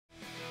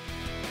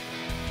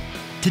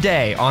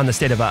Today on The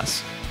State of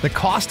Us, the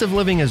cost of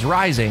living is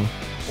rising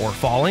or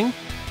falling,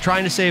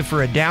 trying to save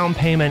for a down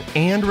payment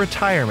and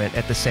retirement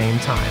at the same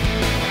time.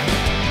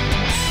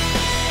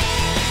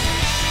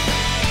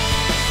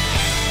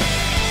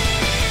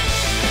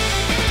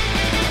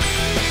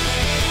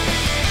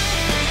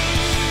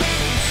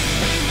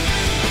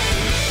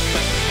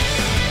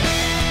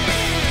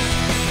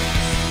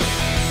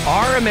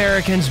 Are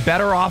Americans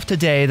better off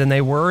today than they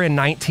were in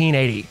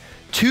 1980?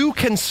 Two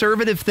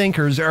conservative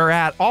thinkers are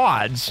at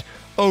odds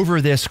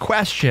over this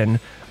question,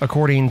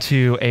 according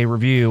to a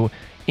review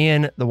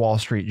in the Wall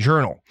Street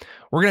Journal.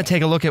 We're going to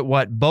take a look at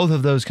what both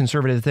of those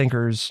conservative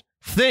thinkers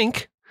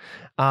think,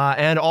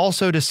 and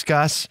also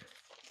discuss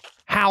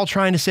how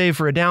trying to save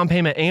for a down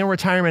payment and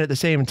retirement at the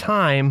same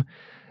time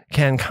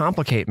can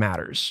complicate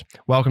matters.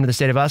 Welcome to The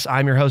State of Us.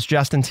 I'm your host,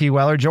 Justin T.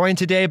 Weller, joined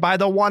today by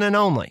the one and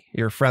only,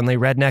 your friendly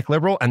redneck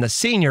liberal and the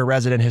senior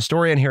resident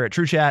historian here at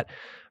True Chat,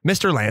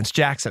 Mr. Lance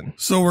Jackson.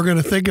 So we're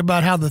going to think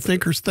about how the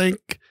thinkers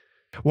think.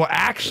 Well,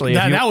 actually,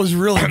 that was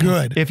really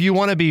good. If you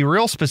want to be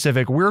real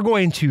specific, we're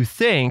going to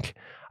think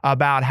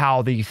about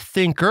how the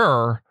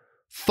thinker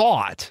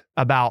thought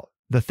about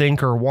the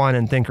thinker one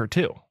and thinker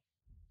two.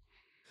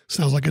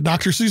 Sounds like a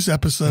Dr. Seuss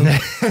episode.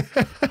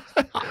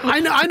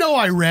 I know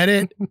I read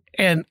it,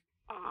 and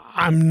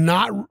I am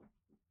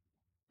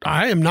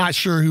not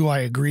sure who I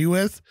agree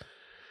with.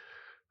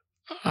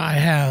 I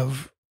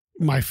have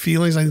my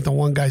feelings. I think the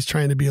one guy's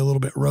trying to be a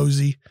little bit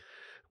rosy,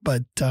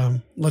 but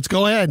let's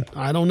go ahead.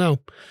 I don't know.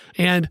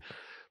 And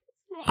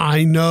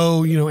I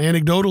know,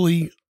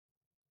 anecdotally,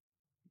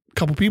 a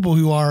couple people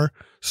who are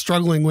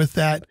struggling with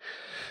that.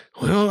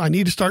 Well, I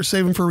need to start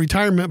saving for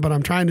retirement, but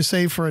I'm trying to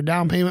save for a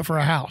down payment for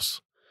a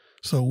house.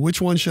 So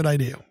which one should I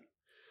do?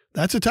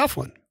 That's a tough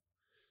one.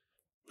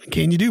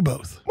 Can you do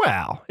both?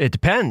 Well, it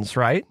depends,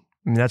 right?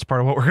 I mean, that's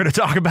part of what we're going to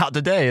talk about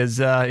today is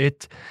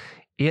it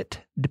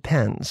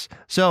depends.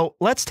 So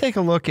let's take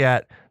a look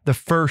at the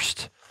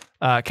first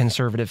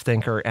conservative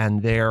thinker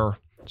and their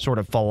sort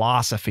of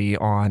philosophy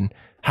on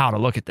how to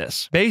look at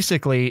this.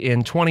 Basically,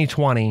 in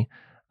 2020,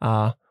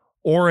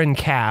 Orrin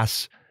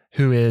Cass,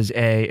 who is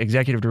a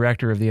executive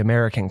director of the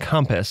American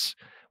Compass,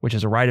 which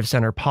is a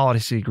right-of-center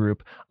policy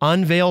group,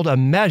 unveiled a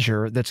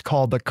measure that's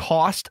called the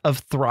Cost of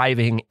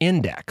Thriving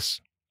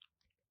Index.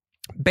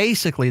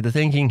 Basically, the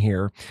thinking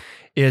here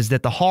is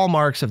that the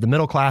hallmarks of the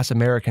middle-class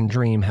American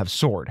dream have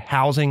soared: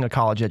 housing, a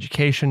college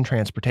education,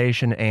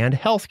 transportation, and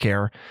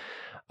healthcare.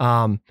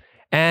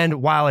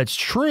 And while it's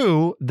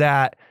true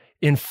that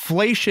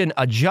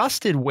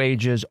inflation-adjusted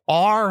wages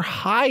are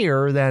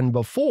higher than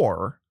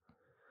before,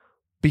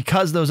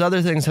 because those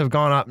other things have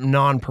gone up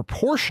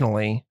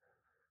non-proportionally,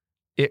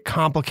 it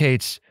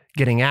complicates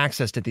getting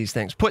access to these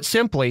things. Put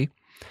simply,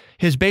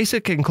 his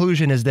basic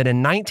conclusion is that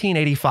in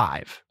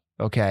 1985,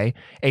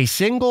 a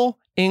single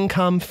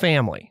income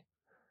family,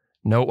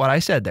 note what I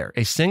said there,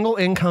 a single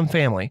income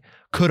family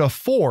could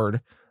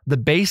afford the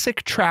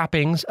basic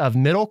trappings of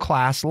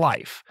middle-class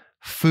life: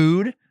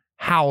 food,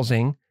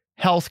 housing,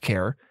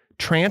 healthcare,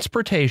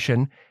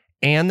 transportation,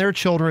 and their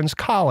children's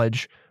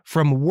college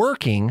from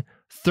working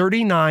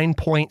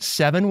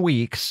 39.7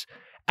 weeks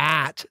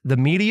at the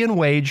median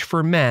wage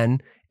for men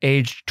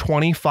aged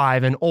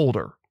 25 and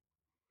older.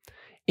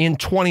 In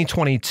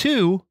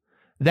 2022,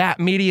 that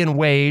median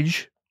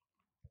wage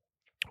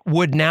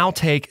would now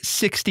take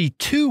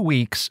 62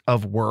 weeks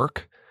of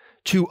work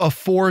to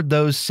afford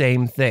those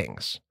same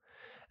things.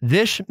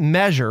 This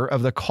measure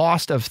of the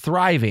cost of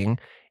thriving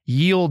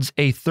yields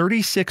a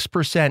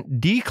 36%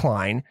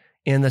 decline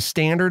in the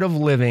standard of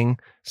living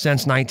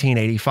since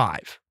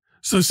 1985.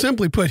 So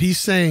simply put, he's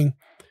saying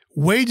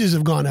wages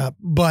have gone up,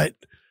 but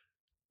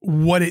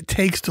what it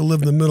takes to live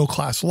the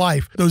middle-class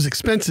life, those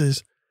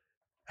expenses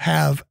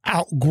have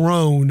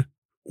outgrown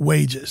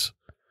wages.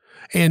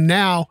 And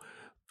now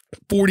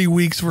 40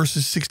 weeks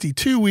versus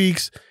 62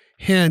 weeks,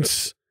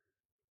 hence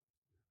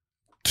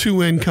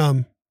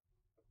two-income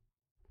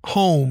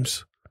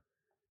homes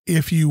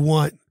if you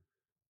want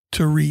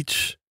to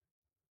reach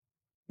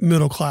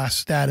middle-class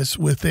status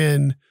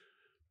within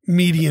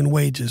median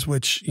wages,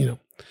 which,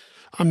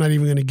 I'm not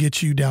even going to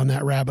get you down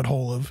that rabbit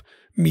hole of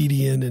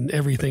median and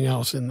everything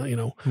else and,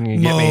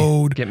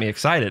 mode. Get me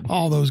excited.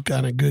 All those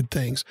kind of good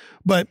things.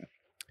 But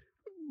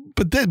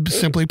then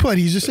simply put,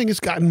 he's just saying it's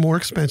gotten more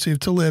expensive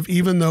to live,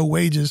 even though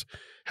wages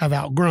have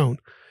outgrown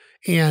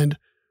and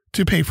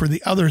to pay for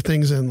the other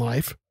things in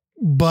life.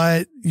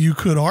 But you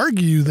could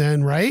argue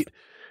then, right,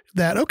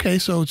 that, okay,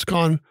 so it's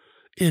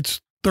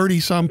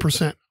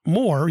 30%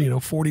 more,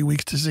 40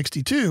 weeks to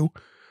 62,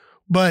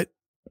 but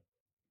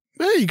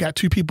you got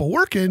two people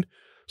working,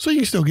 so you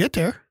can still get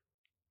there.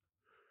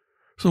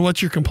 So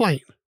what's your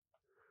complaint?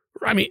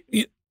 I mean,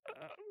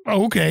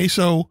 okay,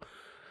 so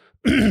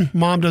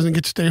mom doesn't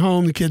get to stay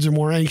home. The kids are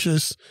more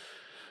anxious.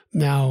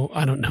 Now,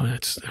 I don't know. I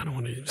don't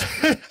want to.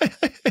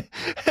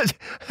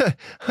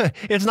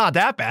 It's not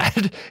that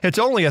bad. It's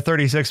only a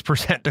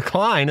 36%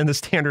 decline in the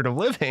standard of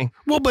living.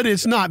 Well, but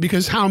it's not,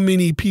 because how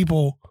many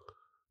people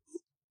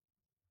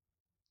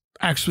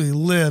actually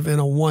live in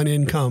a one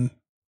income?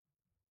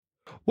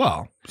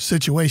 Well,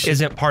 situation.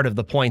 isn't part of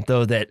the point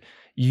though that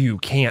you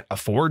can't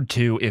afford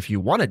to if you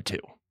wanted to?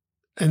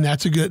 And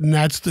that's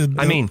that's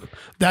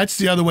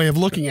the other way of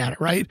looking at it,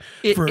 right?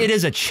 It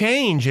is a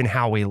change in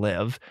how we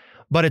live,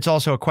 but it's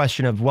also a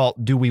question of, well,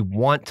 do we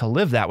want to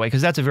live that way?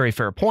 Because that's a very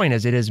fair point,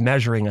 as it is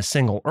measuring a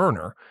single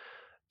earner.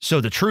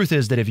 So the truth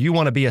is that if you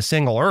want to be a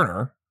single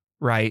earner,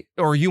 right,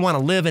 or you want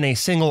to live in a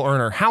single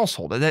earner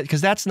household,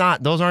 because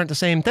those aren't the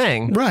same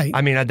thing. Right.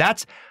 I mean,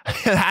 that's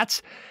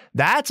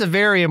a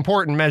very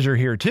important measure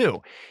here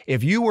too.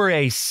 If you were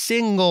a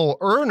single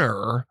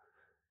earner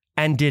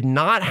and did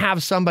not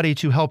have somebody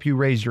to help you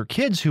raise your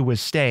kids who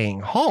was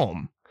staying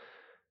home,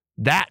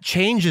 that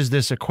changes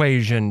this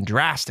equation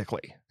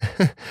drastically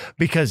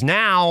because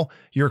now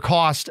your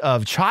cost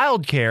of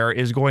childcare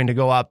is going to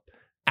go up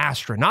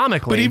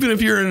astronomically. But even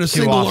if you're in a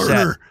single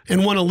earner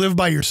and want to live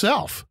by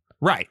yourself,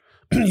 right,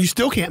 you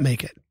still can't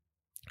make it.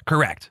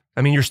 Correct.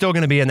 I mean, you're still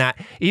going to be in that,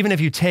 even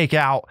if you take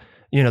out,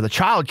 the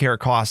childcare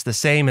cost, the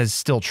same is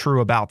still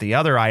true about the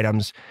other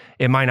items.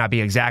 It might not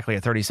be exactly a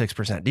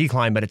 36%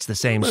 decline, but it's the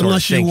same sort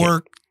unless of thinking. You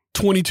work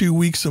 22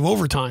 weeks of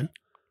overtime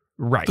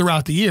right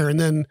throughout the year. And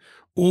then,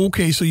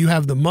 okay, so you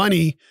have the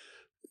money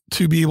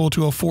to be able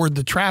to afford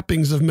the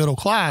trappings of middle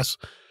class.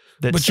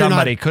 That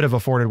somebody could have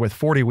afforded with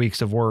 40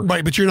 weeks of work.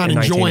 Right, but you're not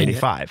enjoying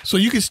it. So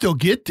you can still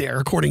get there,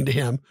 according to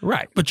him.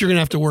 Right. But you're going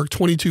to have to work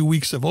 22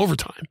 weeks of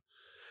overtime.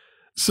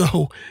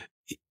 So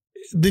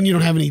then you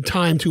don't have any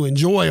time to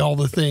enjoy all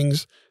the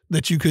things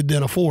that you could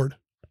then afford.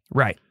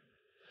 Right.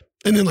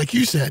 And then, like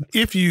you said,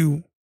 if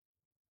you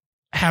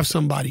have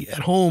somebody at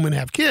home and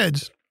have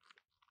kids,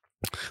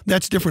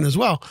 that's different as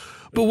well.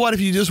 But what if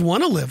you just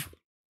want to live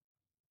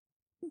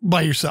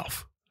by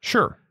yourself?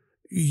 Sure.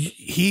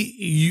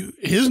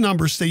 His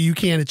numbers say you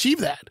can't achieve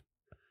that.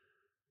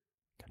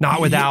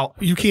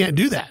 You can't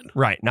do that.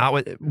 Right.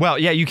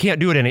 You can't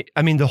do it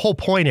the whole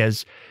point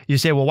is you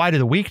say, well, why do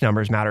the week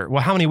numbers matter?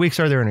 Well, how many weeks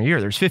are there in a year?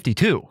 There's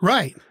 52.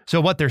 Right.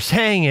 So what they're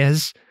saying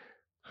is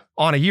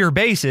on a year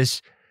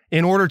basis,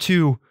 in order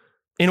to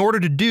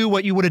do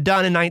what you would have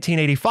done in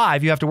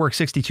 1985, you have to work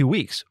 62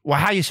 weeks. Well,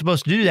 how are you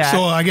supposed to do that?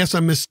 So I guess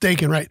I'm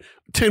mistaken, right?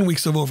 10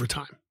 weeks of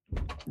overtime.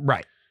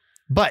 Right.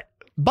 But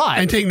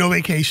and take no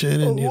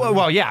vacation.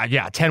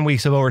 And, 10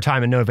 weeks of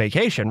overtime and no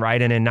vacation,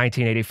 right? And in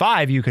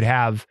 1985, you could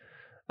have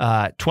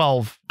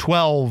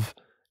 12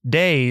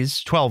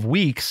 days, 12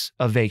 weeks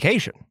of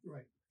vacation,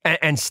 right,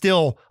 and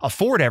still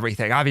afford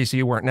everything. Obviously,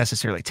 you weren't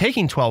necessarily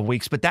taking 12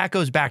 weeks, but that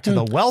goes back to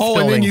the wealth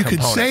building and then you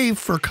component. could save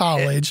for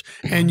college,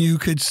 and you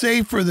could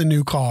save for the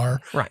new car,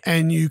 right,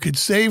 and you could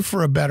save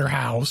for a better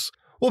house.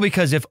 Well,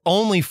 because if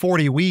only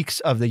 40 weeks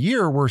of the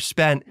year were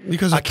spent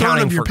because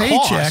accounting for your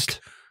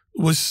paycheck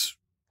was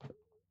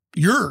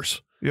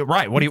yours.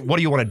 Right. What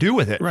do you want to do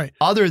with it? Right.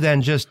 Other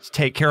than just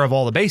take care of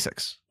all the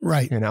basics.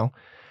 Right.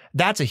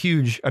 That's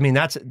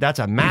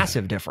a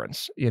massive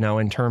difference,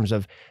 in terms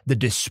of the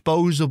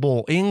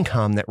disposable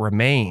income that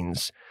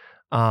remains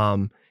in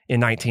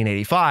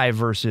 1985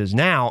 versus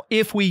now.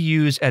 If we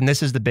use, and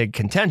this is the big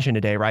contention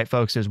today, right,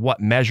 folks, is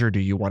what measure do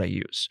you want to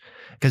use?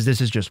 Because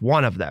this is just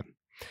one of them.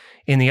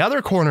 In the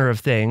other corner of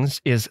things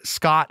is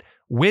Scott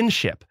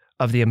Winship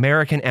of the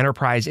American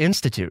Enterprise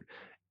Institute,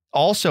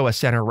 also a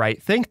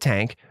center-right think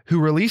tank, who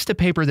released a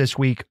paper this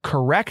week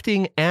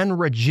correcting and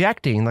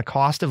rejecting the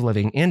cost of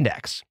living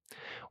index.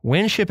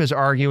 Winship is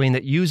arguing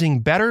that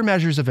using better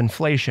measures of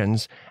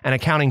inflations and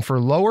accounting for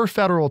lower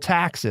federal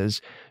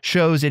taxes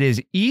shows it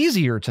is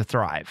easier to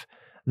thrive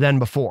than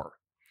before.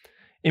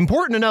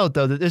 Important to note,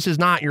 though, that this is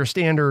not your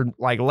standard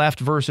left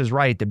versus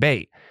right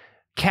debate.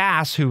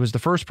 Cass, who was the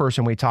first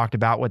person we talked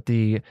about with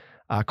the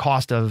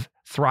cost of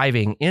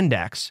thriving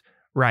index,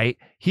 right?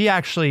 He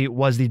actually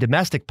was the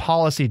domestic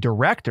policy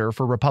director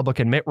for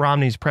Republican Mitt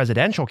Romney's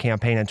presidential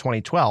campaign in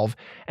 2012.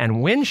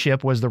 And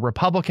Winship was the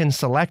Republican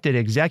selected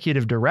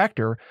executive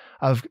director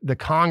of the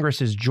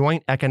Congress's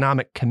Joint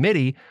Economic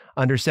Committee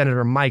under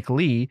Senator Mike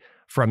Lee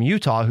from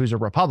Utah, who's a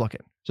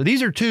Republican. So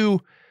these are two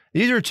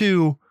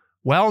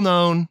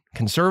well-known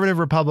conservative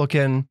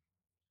Republican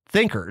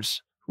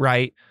thinkers,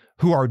 right,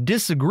 who are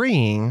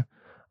disagreeing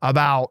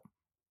about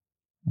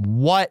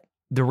what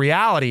the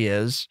reality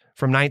is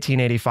from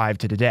 1985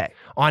 to today.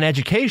 On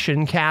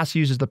education, Cass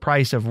uses the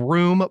price of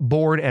room,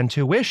 board, and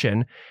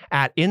tuition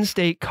at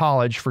in-state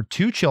college for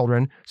 2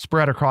 children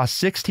spread across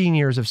 16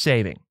 years of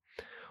saving.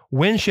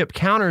 Winship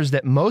counters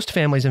that most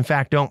families, in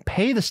fact, don't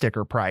pay the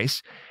sticker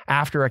price.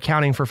 After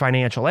accounting for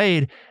financial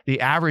aid, the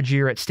average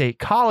year at state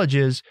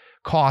colleges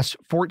costs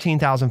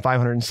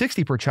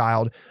 $14,560 per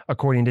child,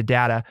 according to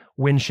data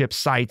Winship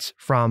cites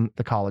from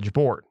the College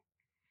Board.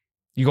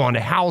 You go on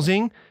to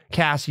housing.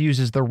 Cass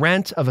uses the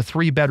rent of a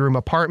 3-bedroom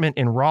apartment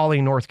in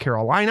Raleigh, North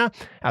Carolina,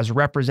 as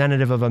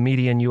representative of a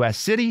median U.S.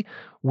 city.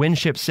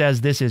 Winship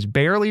says this is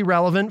barely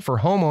relevant for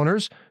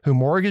homeowners whose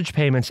mortgage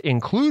payments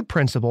include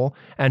principal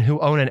and who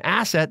own an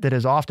asset that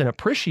is often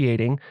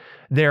appreciating.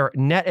 Their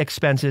net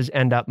expenses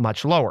end up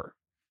much lower.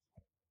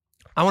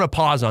 I want to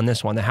pause on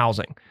this one, the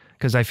housing,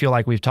 because I feel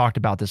like we've talked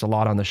about this a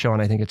lot on the show,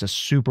 and I think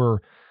it's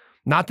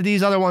not that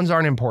these other ones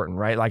aren't important,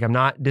 right? I'm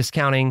not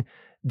discounting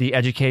the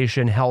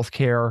education,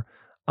 healthcare,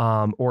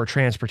 or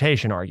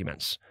transportation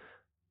arguments.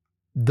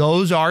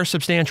 Those are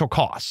substantial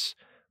costs,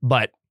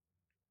 but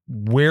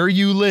where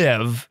you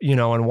live,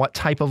 and what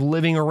type of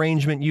living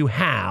arrangement you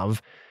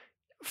have,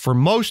 for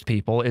most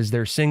people, is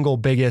their single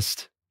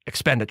biggest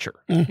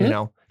expenditure.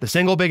 Mm-hmm. The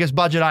single biggest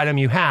budget item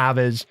you have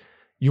is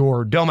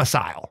your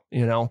domicile,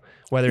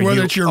 whether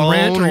it's your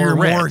rent or your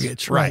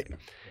mortgage. Right.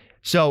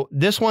 So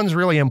this one's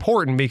really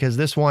important because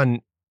this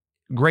one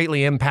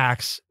greatly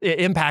impacts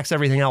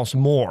everything else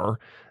more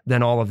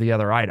than all of the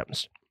other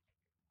items.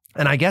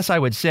 And I guess I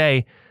would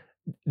say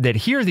that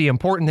here, the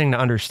important thing to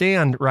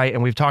understand, right,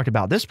 and we've talked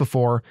about this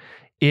before,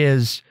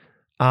 is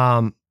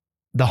the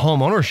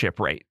home ownership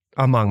rate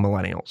among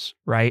millennials,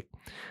 right?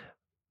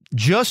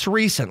 Just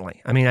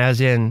recently,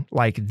 as in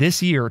like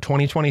this year,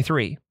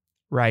 2023,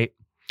 right?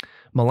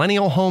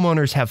 Millennial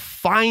homeowners have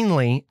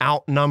finally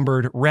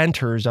outnumbered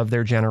renters of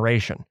their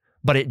generation,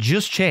 but it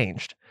just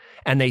changed,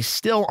 and they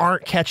still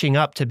aren't catching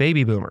up to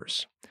baby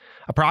boomers.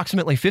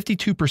 Approximately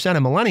 52%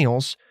 of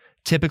millennials,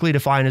 typically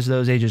defined as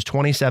those ages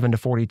 27 to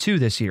 42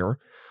 this year,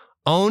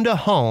 owned a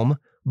home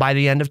by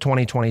the end of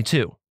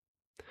 2022.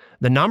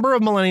 The number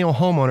of millennial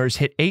homeowners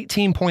hit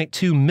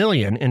 18.2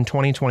 million in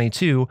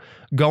 2022,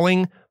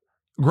 growing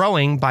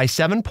by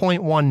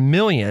 7.1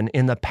 million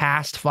in the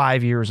past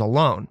 5 years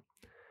alone.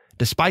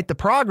 Despite the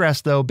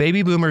progress, though,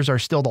 baby boomers are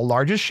still the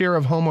largest share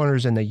of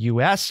homeowners in the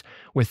U.S.,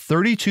 with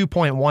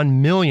 32.1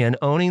 million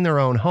owning their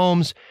own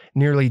homes,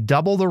 nearly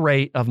double the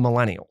rate of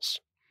millennials.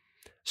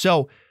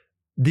 So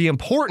the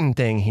important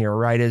thing here,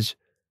 right, is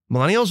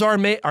millennials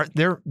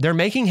they're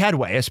making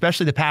headway,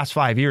 especially the past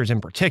 5 years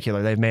in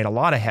particular. They've made a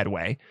lot of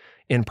headway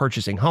in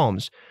purchasing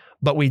homes.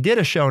 But we did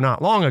a show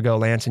not long ago,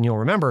 Lance, and you'll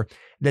remember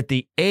that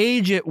the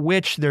age at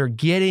which they're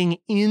getting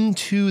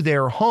into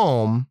their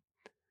home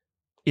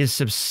is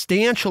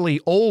substantially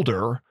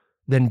older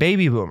than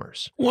baby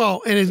boomers.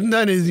 Well, and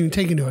that isn't even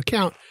taken into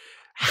account,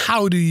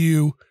 how do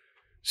you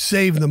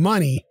save the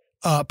money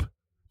up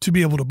to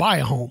be able to buy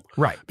a home?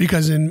 Right.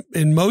 Because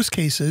in most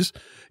cases,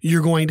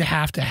 you're going to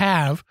have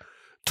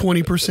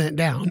 20%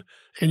 down,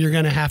 and you're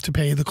going to have to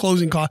pay the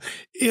closing cost.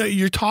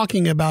 You're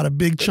talking about a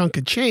big chunk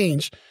of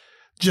change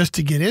just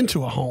to get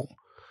into a home,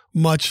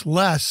 much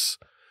less,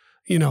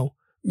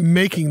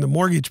 making the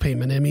mortgage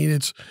payment.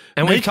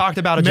 We've talked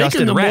about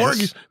adjusted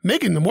rents.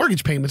 Making the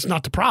mortgage payment's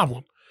not the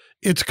problem.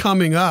 It's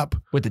coming up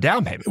with the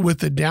down payment. With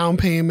the down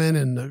payment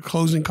and the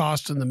closing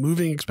costs and the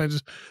moving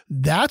expenses.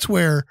 That's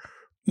where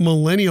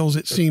millennials,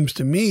 it seems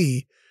to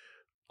me,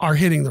 are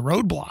hitting the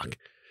roadblock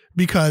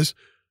because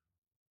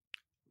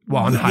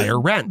higher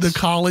rents. The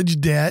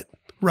college debt,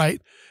 right?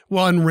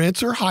 Well, and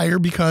rents are higher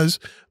because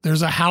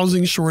there's a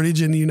housing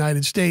shortage in the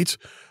United States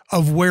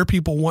of where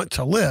people want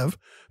to live.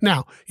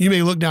 Now, you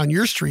may look down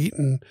your street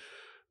and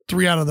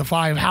 3 out of the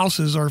 5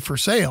 houses are for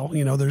sale.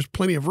 There's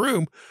plenty of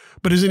room,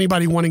 but is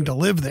anybody wanting to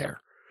live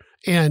there?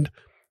 And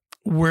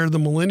where the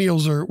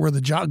millennials are, where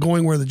the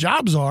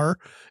jobs are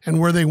and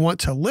where they want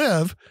to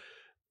live,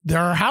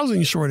 there are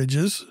housing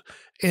shortages.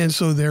 And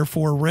so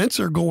therefore rents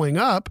are going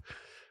up.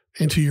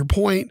 And to your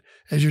point,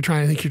 as you're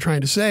trying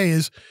to say,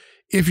 is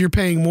if you're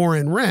paying more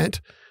in rent,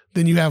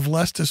 then you have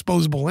less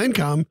disposable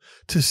income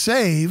to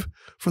save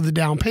for the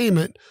down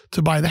payment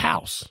to buy the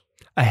house.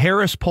 A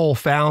Harris poll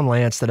found,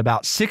 Lance, that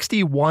about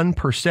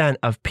 61%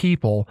 of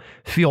people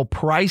feel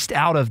priced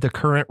out of the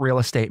current real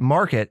estate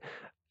market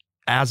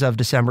as of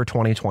December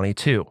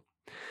 2022.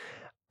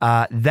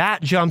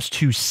 That jumps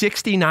to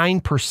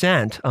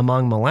 69%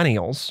 among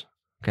millennials,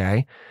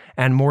 okay?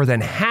 And more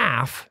than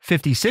half,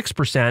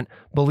 56%,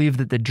 believe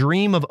that the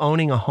dream of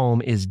owning a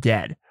home is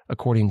dead,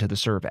 according to the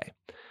survey.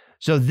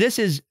 So this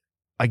is,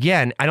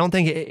 again, I don't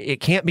think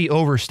it can't be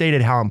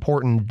overstated how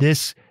important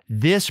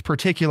this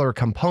particular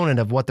component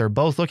of what they're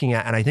both looking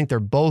at, and I think they're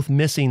both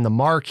missing the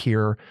mark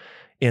here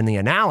in the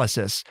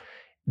analysis.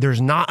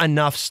 There's not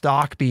enough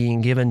stock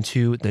being given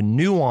to the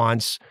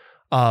nuance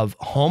of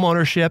home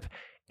ownership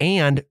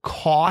and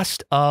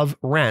cost of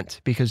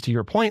rent, because to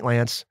your point,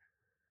 Lance,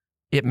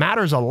 it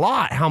matters a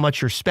lot how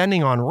much you're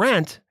spending on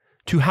rent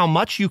to how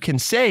much you can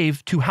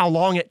save to how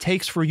long it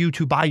takes for you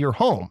to buy your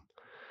home.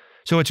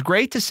 So it's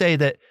great to say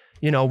that,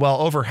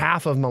 over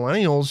half of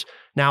millennials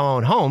now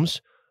own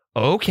homes.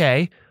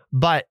 Okay.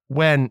 But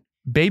when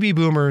baby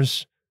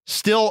boomers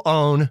still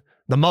own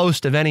the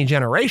most of any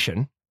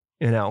generation,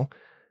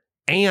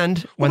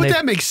 and when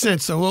that makes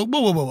sense. So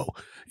whoa.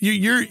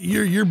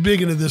 You're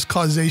big into this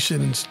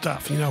causation and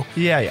stuff,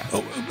 Yeah.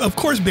 Of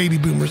course, baby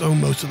boomers own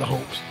most of the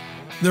homes.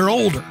 They're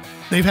older.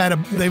 They've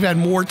had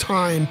more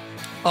time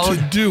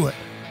to do it.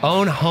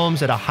 Own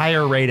homes at a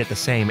higher rate at the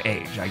same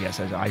age, I guess,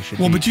 as I should.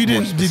 Well, but you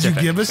didn't. Did you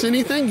give us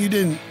anything? You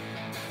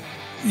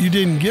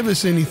didn't give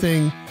us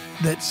anything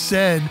that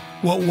said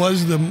what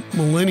was the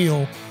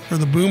millennial or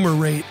the boomer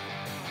rate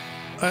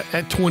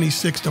at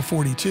 26 to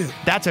 42.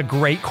 That's a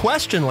great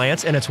question,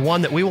 Lance, and it's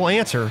one that we will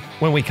answer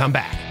when we come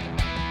back.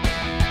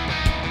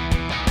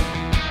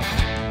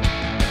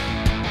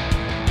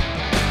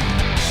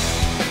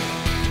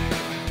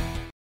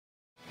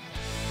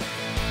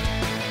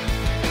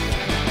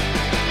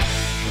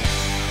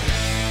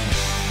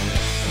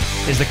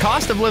 Is the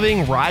cost of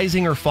living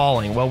rising or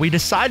falling? Well, we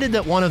decided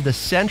that one of the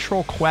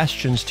central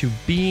questions to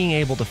being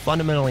able to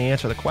fundamentally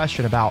answer the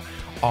question about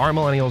are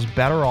millennials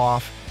better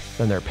off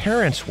than their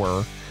parents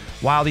were,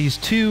 while these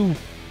two,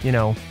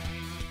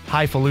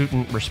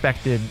 highfalutin,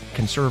 respected,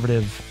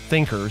 conservative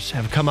thinkers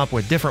have come up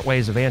with different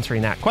ways of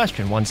answering that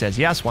question. One says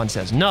yes, one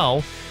says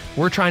no.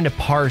 We're trying to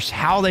parse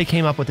how they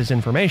came up with this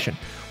information.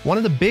 One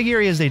of the big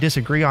areas they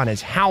disagree on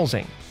is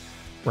housing,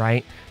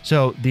 right?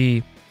 So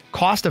the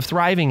Cost of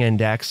Thriving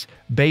Index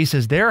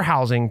bases their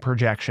housing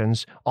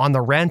projections on the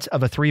rent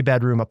of a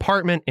 3-bedroom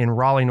apartment in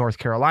Raleigh, North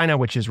Carolina,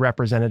 which is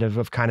representative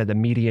of kind of the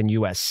median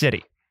U.S.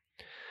 city.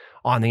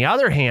 On the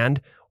other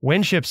hand,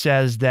 Winship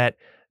says that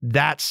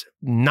that's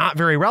not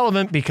very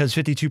relevant because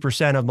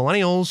 52% of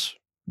millennials,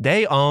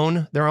 they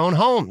own their own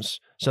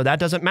homes. So that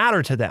doesn't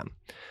matter to them.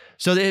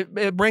 So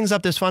it brings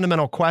up this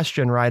fundamental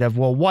question, right, of,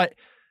 well,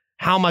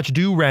 how much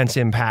do rents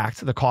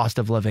impact the cost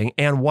of living,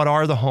 and what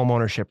are the home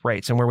ownership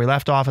rates? And where we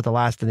left off at the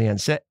last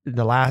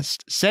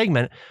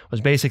segment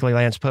was basically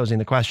Lance posing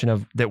the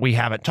question that we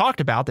haven't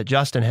talked about, that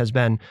Justin has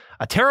been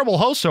a terrible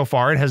host so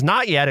far and has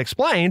not yet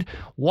explained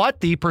what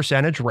the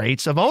percentage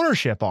rates of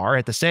ownership are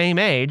at the same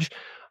age,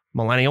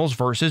 millennials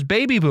versus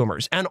baby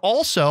boomers, and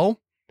also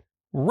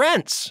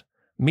rents.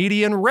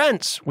 Median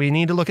rents. We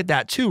need to look at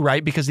that too,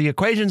 right? Because the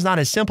equation's not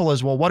as simple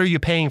as, well, what are you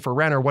paying for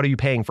rent or what are you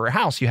paying for a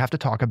house? You have to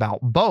talk about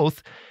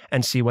both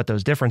and see what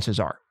those differences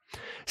are.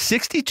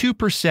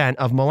 62%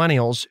 of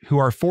millennials who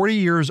are 40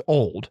 years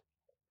old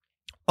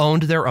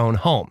owned their own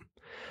home.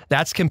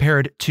 That's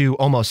compared to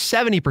almost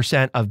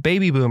 70% of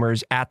baby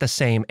boomers at the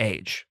same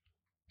age.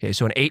 Okay,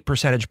 so an 8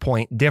 percentage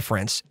point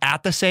difference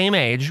at the same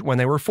age when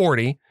they were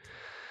 40.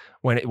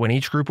 When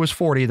each group was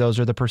 40, those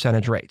are the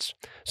percentage rates.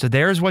 So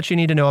there's what you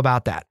need to know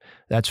about that.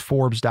 That's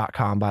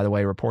Forbes.com, by the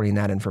way, reporting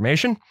that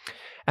information.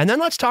 And then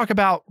let's talk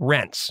about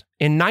rents.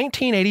 In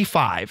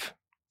 1985,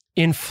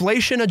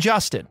 inflation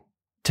adjusted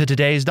to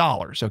today's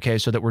dollars, okay,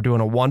 so that we're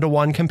doing a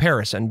one-to-one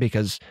comparison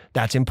because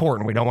that's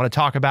important. We don't want to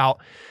talk about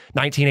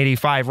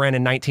 1985 rent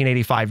and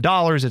 1985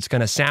 dollars. It's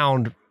going to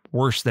sound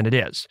worse than it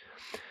is.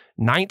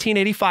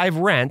 1985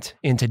 rent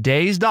in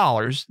today's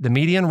dollars, the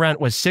median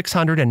rent was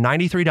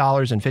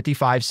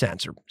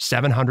 $693.55 or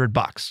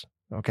 $700,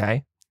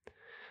 okay?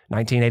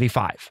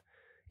 1985.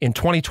 In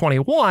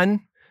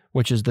 2021,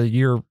 which is the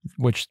year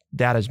which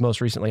that is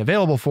most recently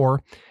available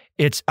for,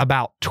 it's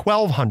about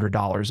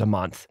 $1,200 a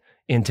month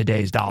in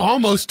today's dollars.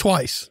 Almost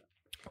twice.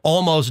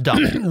 Almost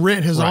double.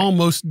 Rent has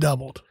almost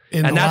doubled.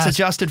 And that's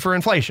adjusted for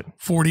inflation.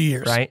 40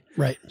 years. Right?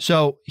 Right.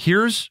 So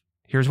here's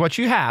what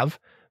you have.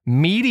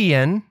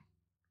 Median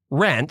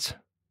rent,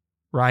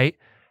 right,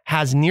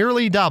 has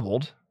nearly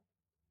doubled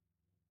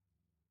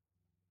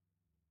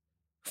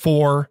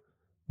for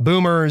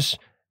boomers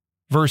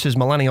versus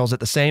millennials at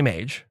the same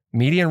age.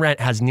 Median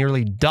rent has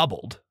nearly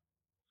doubled.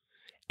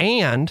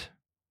 And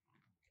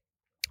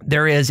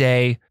there is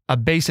a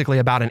basically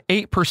about an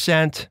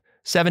 8%,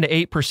 7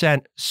 to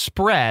 8%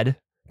 spread,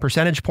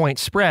 percentage point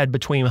spread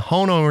between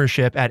home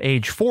ownership at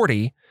age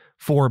 40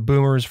 for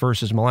boomers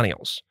versus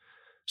millennials.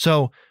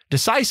 So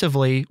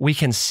decisively, we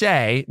can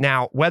say,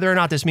 now, whether or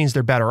not this means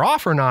they're better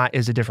off or not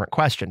is a different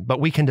question, but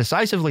we can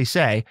decisively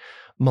say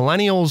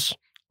millennials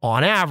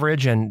on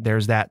average, and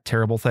there's that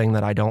terrible thing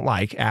that I don't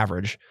like,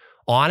 average,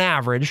 on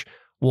average,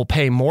 will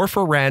pay more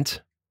for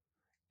rent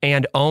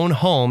and own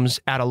homes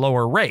at a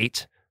lower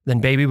rate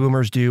than baby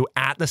boomers do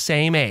at the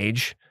same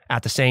age,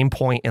 at the same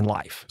point in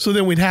life. So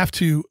then we'd have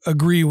to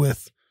agree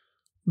with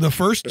the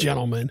first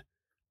gentleman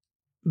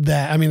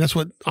that, I mean, that's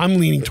what I'm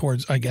leaning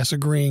towards, I guess,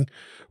 agreeing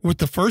with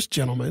the first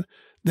gentleman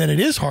that it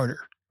is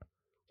harder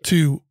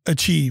to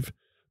achieve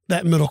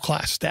that middle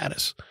class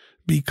status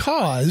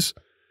because,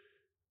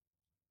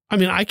 I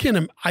mean, I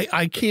can't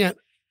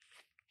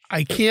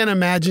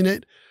imagine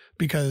it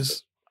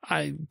because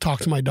I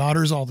talk to my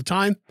daughters all the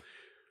time,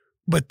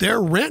 but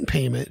their rent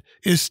payment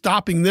is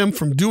stopping them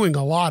from doing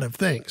a lot of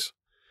things.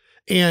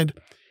 And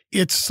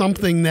it's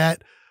something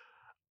that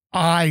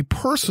I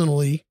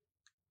personally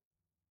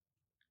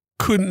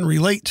couldn't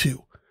relate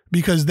to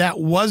because that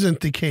wasn't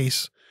the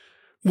case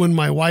when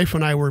my wife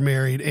and I were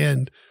married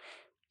and,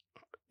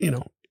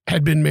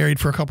 had been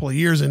married for a couple of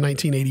years in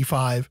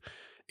 1985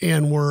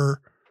 and were,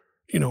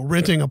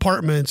 renting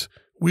apartments.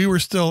 We were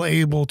still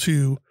able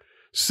to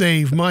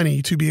save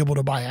money to be able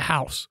to buy a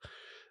house.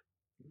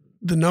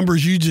 The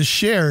numbers you just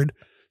shared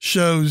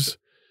shows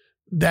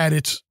that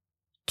it's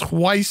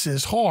twice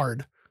as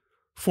hard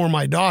for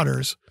my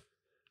daughters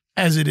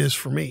as it is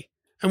for me.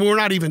 And we're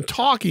not even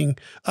talking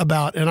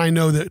about, and I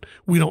know that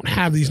we don't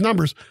have these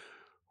numbers,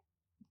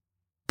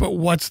 but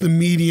what's the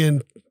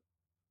median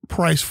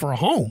price for a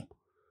home?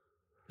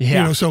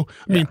 Yeah. So,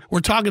 I mean, we're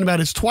talking about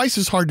it's twice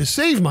as hard to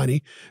save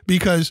money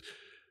because,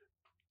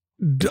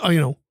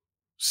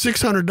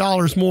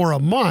 $600 more a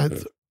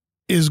month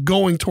is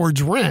going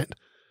towards rent,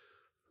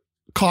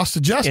 cost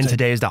adjusted. In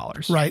today's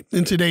dollars. Right.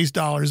 In today's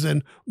dollars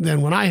than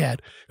when I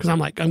had. Because I'm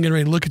getting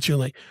ready to look at you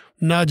and like,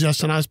 no,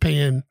 Justin, I was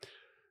paying,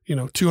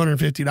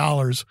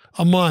 $250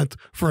 a month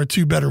for a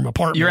 2-bedroom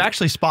apartment. You're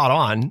actually spot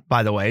on,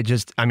 by the way.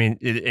 Just, I mean,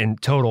 in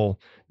total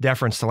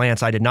deference to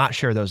Lance, I did not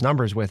share those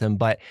numbers with him,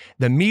 but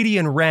the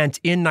median rent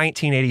in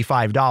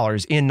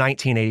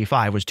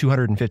 $1985 was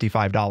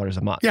 $255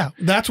 a month. Yeah,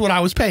 that's what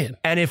I was paying.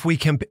 And if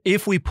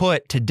we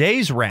put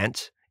today's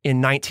rent in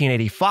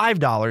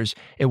 $1985,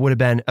 it would have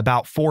been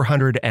about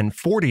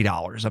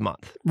 $440 a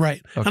month.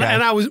 Right. Okay.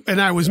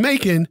 And I was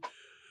making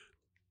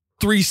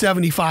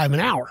 $375 an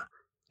hour.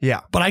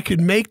 Yeah. But I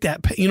could make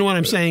that pay, you know what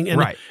I'm saying? And,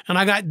 right. And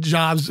I got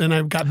jobs and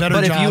I've got better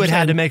jobs. But if you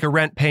had to make a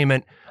rent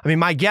payment, I mean,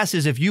 my guess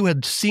is if you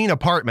had seen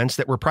apartments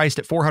that were priced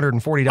at $440 a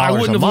month, I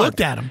wouldn't have looked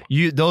at them.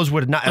 Those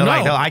would not, no.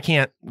 like, no, I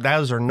can't,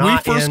 those are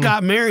not. We first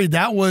got married.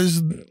 That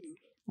was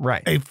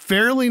right. a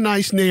fairly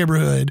nice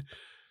neighborhood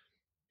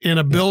in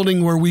a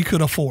building where we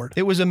could afford.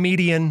 It was a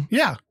median.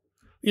 Yeah.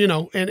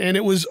 And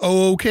it was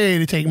okay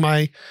to take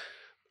my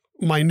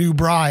new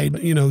bride,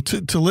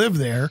 to live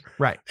there.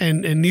 Right.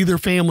 And neither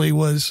family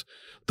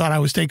thought I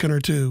was taking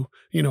her to,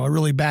 a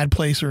really bad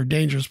place or a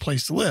dangerous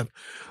place to live.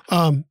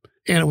 And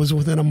it was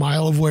within a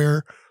mile of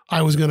where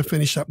I was going to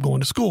finish up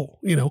going to school,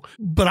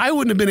 but I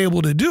wouldn't have been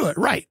able to do it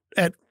right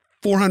at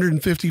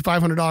 $450,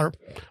 $500.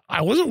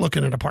 I wasn't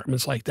looking at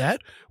apartments like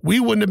that. We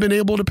wouldn't have been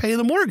able to pay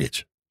the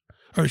mortgage,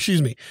 or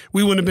excuse me,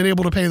 we wouldn't have been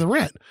able to pay the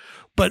rent,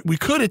 but we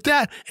could at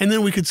that. And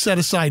then we could set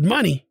aside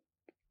money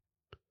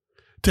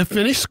to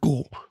finish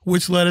school,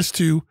 which led us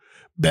to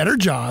better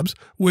jobs,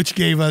 which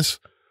gave us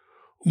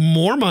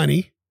more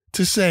money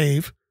to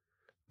save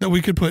that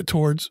we could put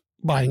towards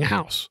buying a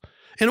house.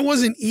 And it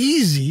wasn't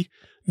easy.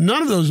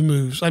 None of those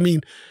moves. I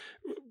mean,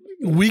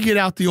 we get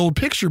out the old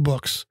picture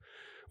books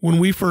when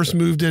we first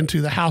moved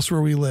into the house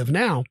where we live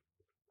now,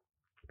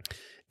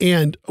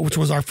 and which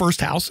was our first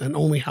house and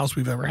only house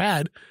we've ever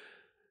had.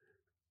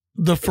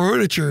 The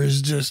furniture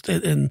is just,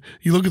 and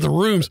you look at the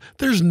rooms,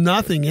 there's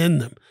nothing in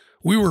them.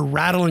 We were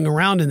rattling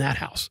around in that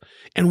house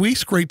and we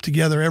scraped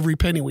together every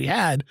penny we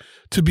had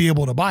to be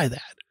able to buy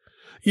that.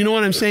 You know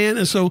what I'm saying?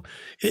 And so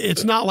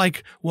it's not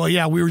like, well,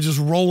 yeah, we were just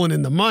rolling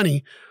in the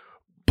money,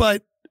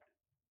 but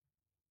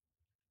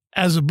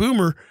as a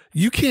boomer,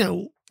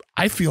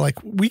 I feel like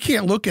we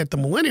can't look at the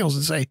millennials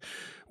and say,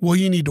 well,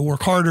 you need to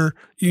work harder.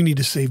 You need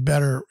to save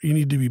better. You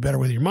need to be better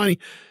with your money.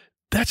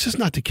 That's just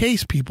not the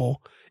case,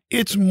 people.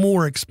 It's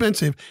more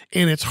expensive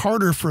and it's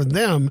harder for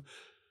them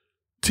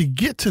to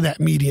get to that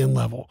median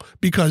level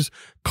because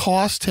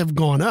costs have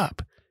gone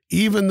up,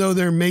 even though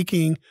they're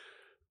making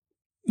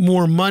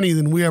more money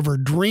than we ever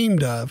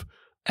dreamed of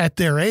at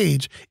their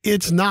age.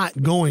 It's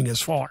not going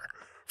as far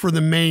for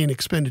the main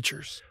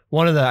expenditures.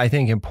 One of the, I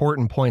think,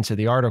 important points of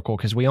the article,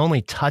 because we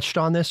only touched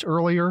on this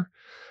earlier,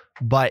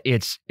 but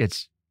it's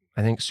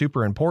I think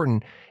super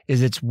important,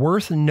 is it's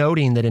worth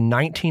noting that in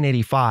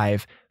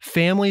 1985,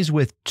 families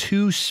with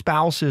two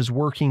spouses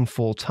working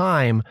full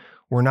time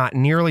were not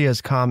nearly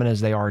as common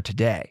as they are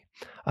today.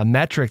 A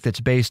metric that's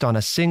based on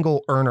a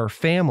single earner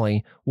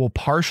family will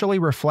partially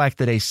reflect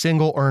that a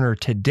single earner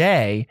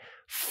today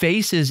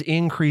faces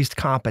increased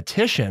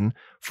competition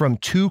from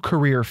two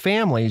career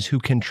families who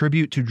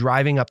contribute to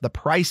driving up the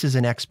prices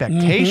and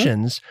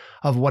expectations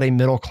of what a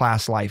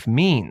middle-class life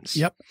means.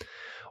 Yep.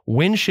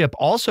 Winship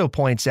also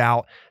points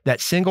out that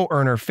single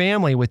earner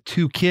family with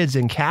two kids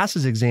in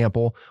Cass's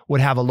example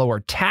would have a lower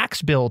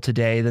tax bill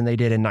today than they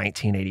did in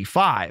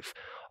 1985.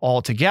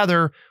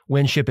 Altogether,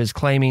 Winship is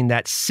claiming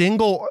that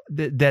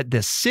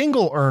the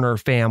single earner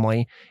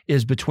family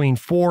is between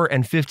 4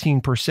 and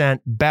 15%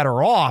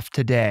 better off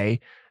today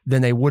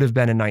than they would have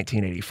been in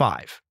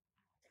 1985.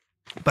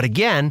 But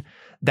again,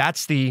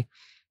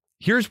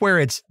 here's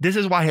where this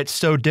is why it's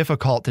so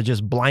difficult to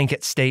just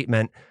blanket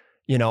statement,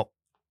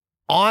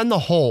 on the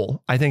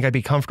whole, I think I'd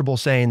be comfortable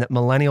saying that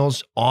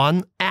millennials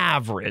on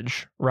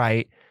average,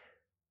 right,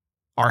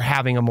 are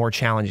having a more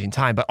challenging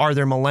time. But are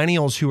there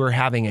millennials who are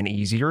having an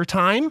easier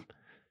time?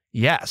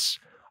 Yes.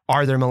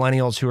 Are there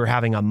millennials who are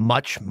having a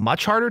much,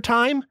 much harder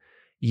time?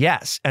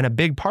 Yes. And a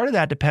big part of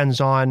that depends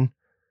on,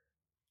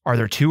 are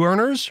there two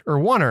earners or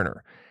one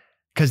earner?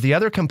 Because the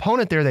other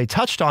component there they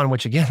touched on,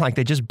 which again, like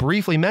they just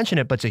briefly mentioned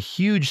it, but it's a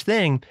huge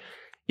thing.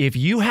 If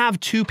you have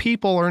two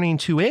people earning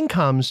two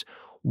incomes,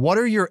 what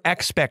are your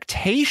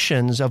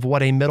expectations of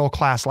what a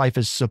middle-class life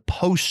is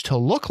supposed to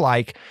look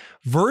like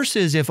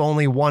versus if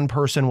only one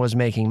person was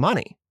making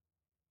money?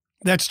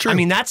 That's true. I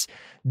mean,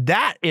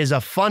 that is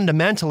a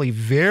fundamentally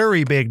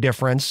very big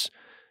difference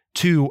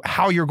to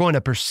how you're going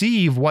to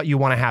perceive what you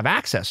want to have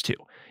access to.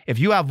 If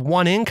you have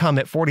one income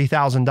at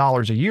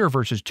 $40,000 a year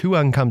versus two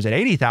incomes at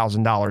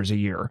 $80,000 a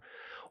year,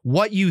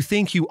 what you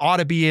think you ought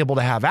to be able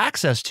to have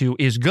access to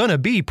is going to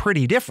be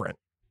pretty different.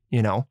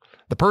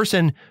 The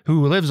person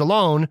who lives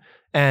alone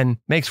and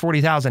makes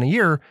 $40,000 a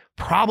year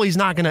probably is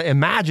not going to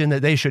imagine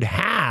that they should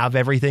have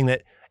everything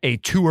that a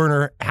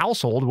two-earner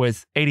household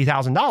with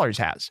 $80,000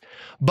 has.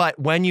 But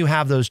when you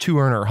have those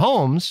two-earner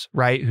homes,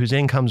 right, whose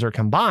incomes are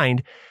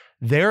combined,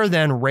 they're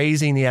then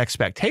raising the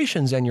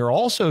expectations, and you're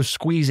also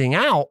squeezing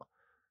out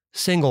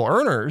single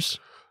earners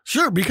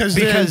Sure, because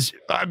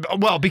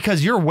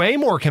you're way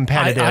more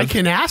competitive. I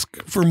can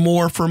ask for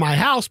more for my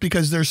house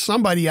because there's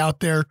somebody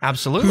out there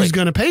absolutely who's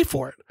going to pay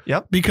for it.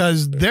 Yep.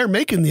 Because they're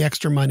making the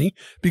extra money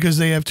because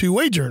they have 2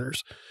 wage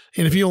earners.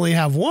 And if you only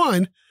have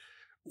one,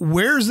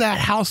 where's that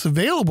house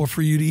available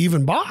for you to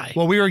even buy?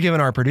 Well, we were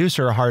giving our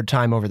producer a hard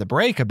time over the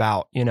break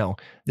about,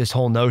 this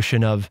whole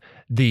notion of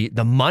the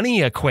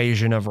money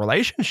equation of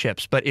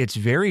relationships, but it's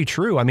very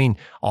true. I mean,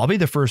 I'll be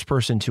the first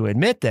person to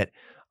admit that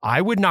I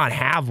would not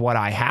have what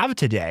I have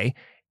today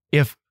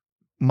if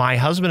my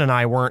husband and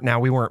I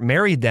we weren't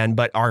married then,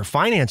 but our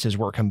finances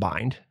were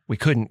combined. We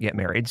couldn't get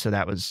married. So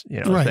that was,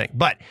 the thing.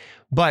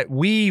 But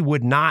we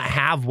would not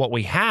have what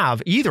we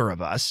have, either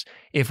of us,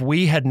 if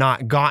we had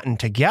not gotten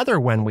together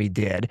when we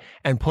did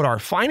and put our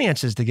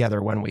finances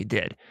together when we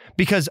did.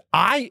 Because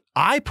I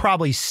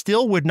probably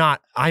still would not,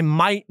 I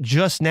might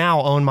just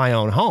now own my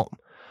own home,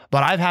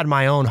 but I've had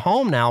my own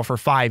home now for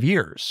 5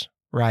 years,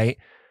 right?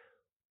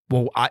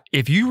 Well,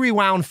 if you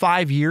rewound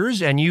 5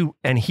 years and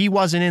he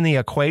wasn't in the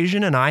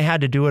equation and I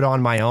had to do it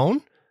on my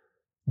own,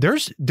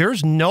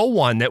 there's no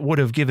one that would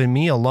have given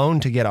me a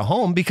loan to get a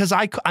home because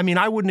I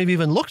wouldn't have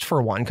even looked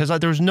for one because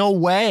there's no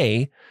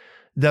way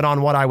that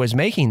on what I was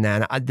making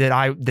then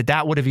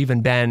that would have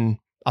even been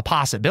a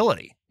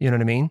possibility. You know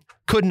what I mean?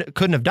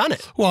 Couldn't have done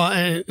it.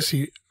 Well,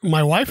 see,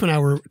 my wife and I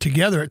were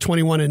together at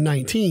 21 and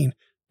 19,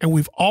 and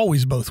we've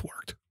always both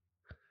worked.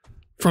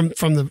 From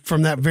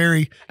that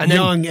very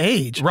young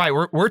age. Right.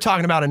 We're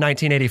talking about in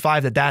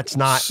 1985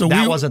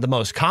 that wasn't the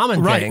most common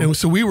thing. Right. And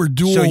so we were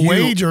dual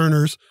wage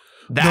earners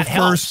the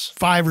first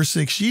 5 or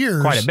 6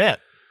 years. Quite a bit.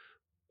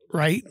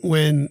 Right.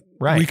 When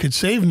we could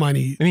save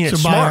money to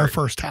buy our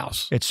first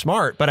house. It's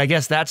smart. But I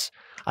guess But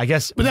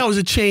that was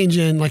a change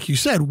in, like you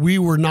said, we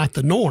were not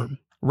the norm.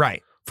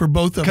 Right. For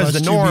both of us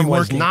to be working.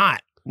 Because the norm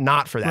was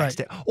not for that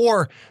extent.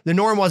 Or the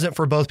norm wasn't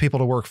for both people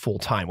to work full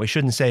time. We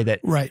shouldn't say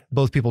that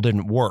both people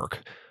didn't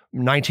work.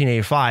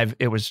 1985,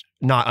 it was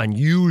not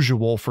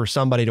unusual for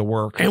somebody to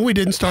work. And we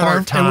didn't start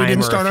our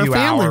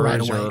family right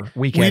away.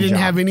 We didn't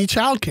have any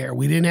childcare.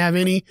 We didn't have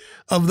any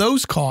of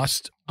those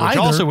costs which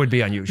also would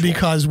be unusual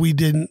because we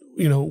didn't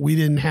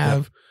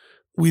have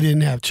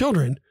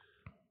children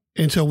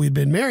until we'd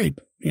been married,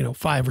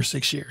 5 or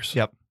 6 years.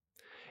 Yep.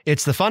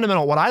 It's the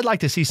fundamental. What I'd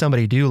like to see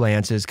somebody do,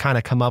 Lance, is kind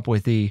of come up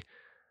with the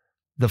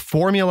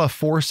formula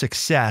for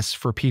success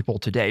for people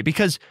today,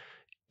 because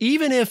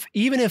Even if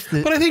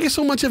but I think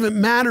so much of it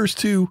matters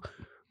to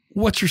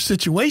what's your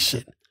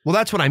situation. Well,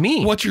 that's what I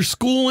mean. What's your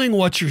schooling?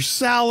 What's your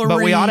salary?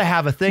 But we ought to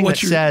have a thing that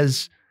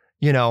says,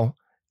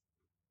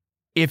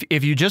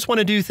 if you just want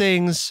to do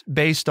things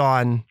based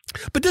on.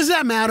 But does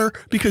that matter?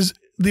 Because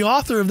the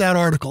author of that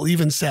article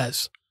even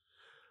says,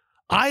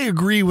 I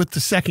agree with the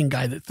second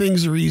guy that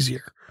things are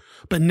easier.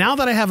 But now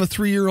that I have a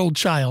 3-year-old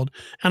child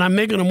and I'm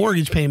making a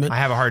mortgage payment, I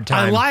have a hard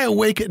time. I lie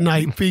awake at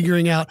night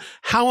figuring out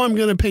how I'm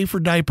going to pay for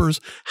diapers,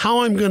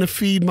 how I'm going to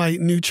feed my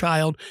new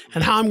child,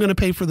 and how I'm going to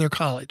pay for their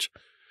college.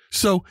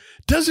 So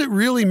does it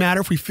really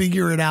matter if we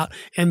figure it out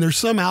and there's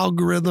some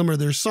algorithm or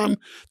there's some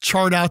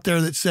chart out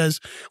there that says,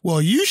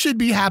 well, you should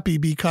be happy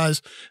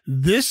because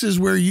this is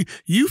where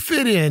you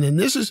fit in and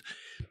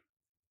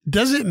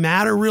does it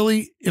matter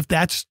really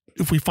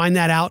if we find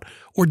that out,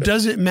 or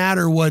does it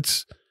matter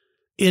what's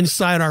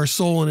inside our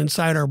soul and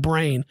inside our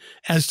brain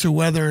as to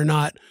whether or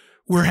not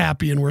we're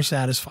happy and we're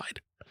satisfied?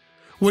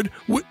 And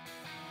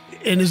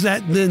does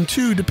that then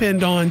too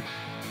depend on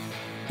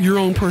your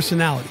own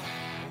personality?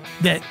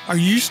 That are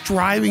you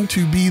striving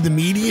to be the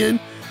median,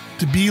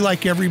 to be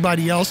like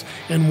everybody else,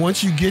 and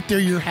once you get there,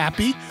 you're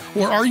happy?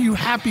 Or are you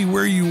happy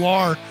where you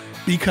are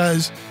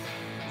because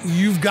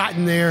you've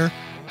gotten there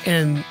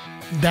and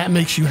that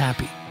makes you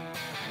happy?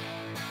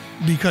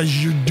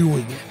 Because you're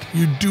doing it.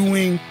 You're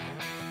doing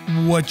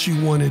what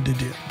you wanted to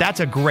do. That's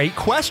a great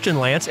question,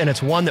 Lance, and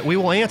it's one that we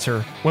will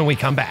answer when we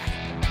come back.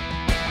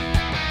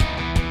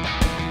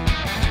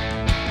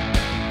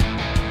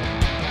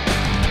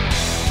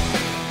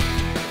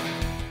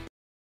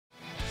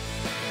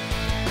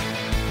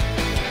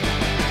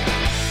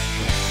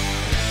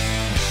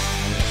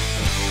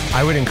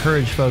 I would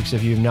encourage folks,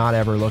 if you've not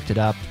ever looked it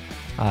up,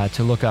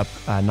 to look up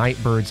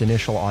Nightbird's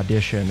initial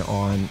audition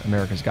on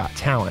America's Got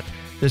Talent.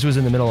 This was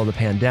in the middle of the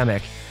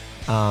pandemic,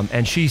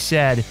 and she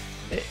said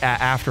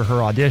after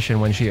her audition,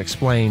 when she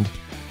explained,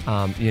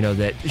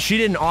 that she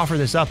didn't offer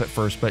this up at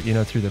first, but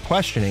through the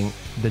questioning,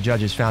 the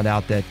judges found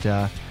out that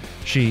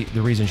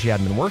the reason she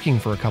hadn't been working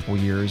for a couple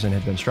years and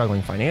had been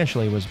struggling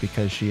financially was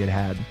because she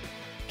had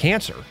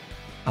cancer,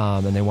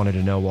 and they wanted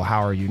to know, well, how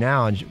are you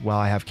now? And well,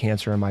 I have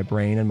cancer in my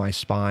brain and my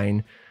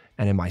spine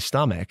and in my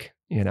stomach,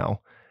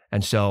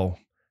 and so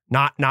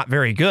not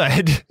very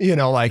good,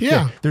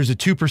 there's a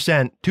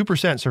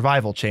 2%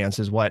 survival chance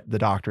is what the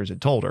doctors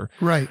had told her.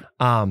 Right.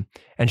 And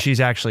she's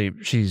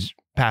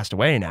passed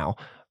away now,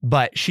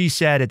 but she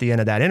said at the end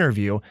of that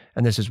interview,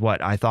 and this is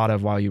what I thought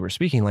of while you were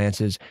speaking, Lance,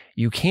 is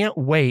you can't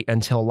wait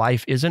until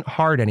life isn't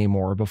hard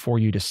anymore before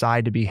you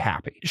decide to be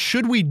happy.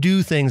 Should we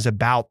do things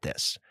about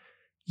this?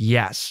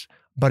 Yes.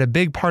 But a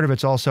big part of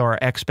it's also our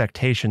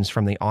expectations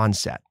from the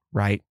onset,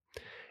 right?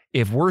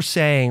 if we're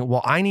saying,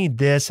 well, I need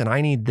this and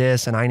I need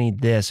this and I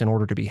need this in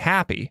order to be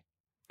happy,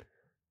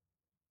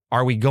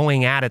 are we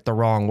going at it the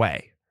wrong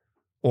way?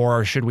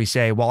 Or should we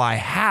say, well, I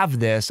have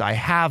this, I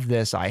have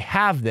this, I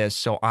have this,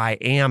 so I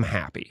am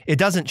happy? It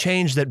doesn't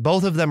change that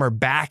both of them are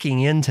backing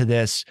into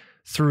this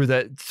through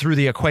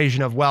the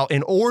equation of, well,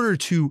 in order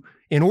to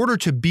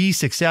be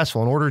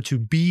successful, in order to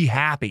be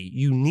happy,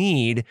 you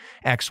need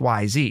X,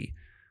 Y, Z.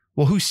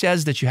 Well, who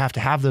says that you have to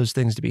have those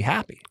things to be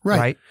happy?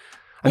 Right.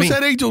 Well, it's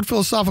that age-old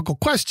philosophical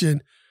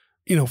question,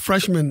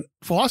 freshman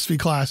philosophy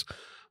class,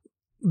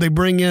 they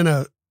bring in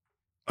a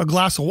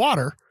glass of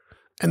water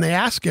and they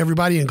ask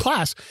everybody in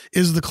class,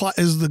 is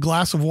the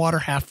glass of water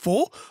half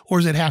full or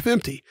is it half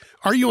empty?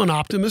 Are you an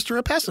optimist or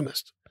a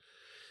pessimist?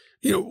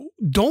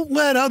 Don't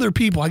let other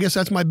people, I guess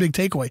that's my big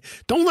takeaway.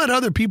 Don't let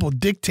other people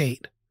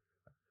dictate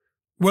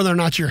whether or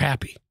not you're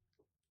happy.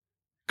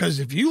 Because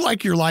if you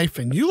like your life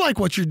and you like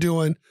what you're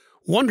doing,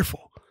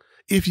 wonderful.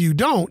 If you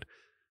don't,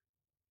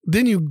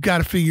 then you've got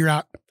to figure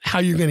out how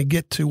you're going to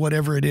get to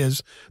whatever it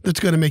is that's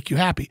going to make you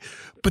happy.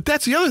 But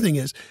that's the other thing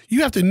is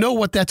you have to know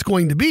what that's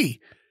going to be.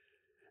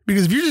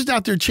 Because if you're just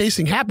out there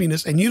chasing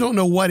happiness and you don't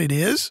know what it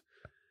is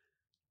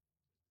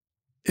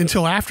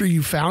until after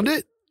you found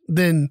it,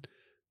 then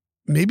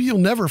maybe you'll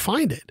never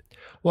find it.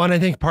 Well, and I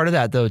think part of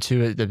that, though,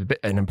 too,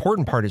 an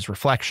important part is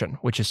reflection,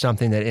 which is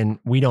something that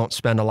we don't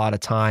spend a lot of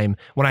time.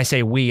 When I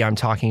say we, I'm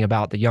talking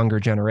about the younger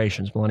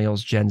generations,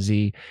 millennials, Gen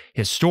Z.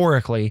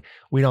 Historically,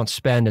 we don't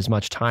spend as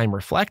much time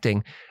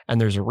reflecting. And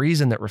there's a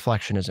reason that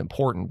reflection is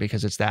important,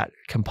 because it's that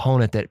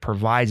component that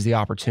provides the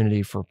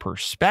opportunity for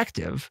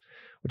perspective,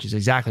 which is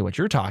exactly what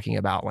you're talking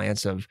about,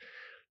 Lance, of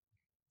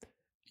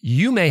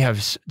you may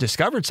have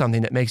discovered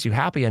something that makes you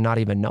happy and not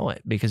even know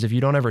it. Because if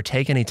you don't ever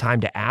take any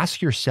time to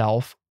ask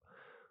yourself,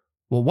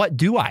 well, what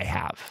do I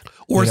have?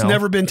 Or it's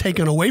never been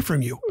taken away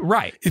from you.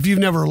 Right. If you've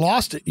never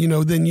lost it,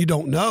 then you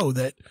don't know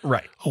that,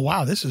 right. Oh,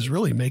 wow, this is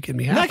really making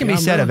me happy. That can be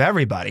said of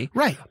everybody.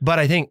 Right. But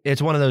I think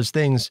it's one of those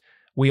things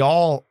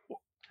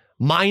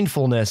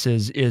mindfulness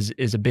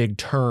is a big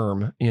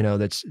term,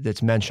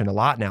 that's mentioned a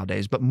lot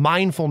nowadays, but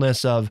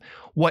mindfulness of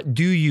what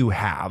do you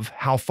have?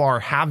 How far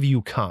have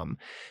you come?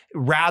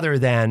 Rather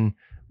than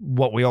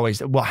what we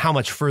always, well, how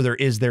much further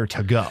is there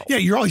to go? Yeah.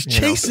 You're always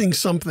chasing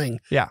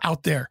something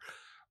out there.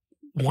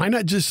 Why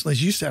not just,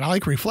 as you said, I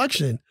like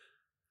reflection.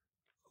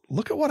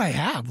 Look at what I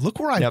have. Look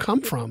where I've come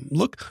from.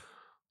 Look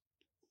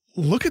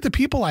at the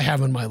people I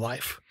have in my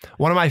life.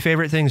 One of my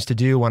favorite things to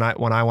do when I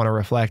want to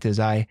reflect is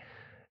I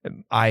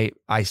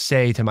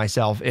say to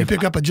myself, you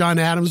pick up a John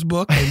Adams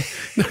book.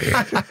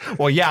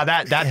 Well, yeah,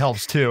 that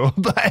helps too.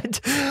 But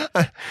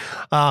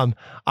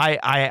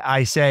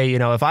I say,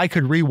 if I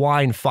could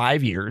rewind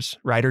 5 years,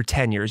 right, or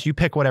 10 years, you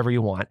pick whatever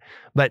you want.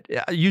 But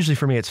usually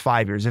for me, it's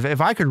 5 years.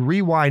 If I could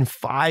rewind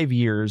 5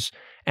 years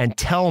and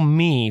tell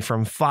me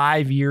from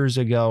 5 years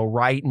ago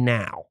right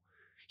now,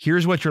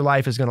 here's what your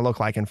life is going to look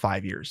like in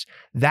 5 years,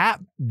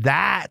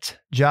 that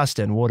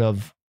Justin would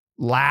have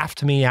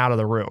laughed me out of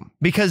the room,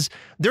 because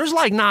there's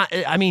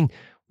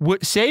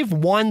save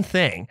one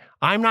thing.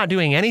 I'm not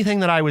doing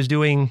anything that I was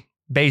doing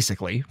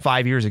basically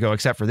 5 years ago,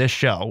 except for this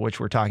show, which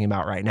we're talking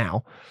about right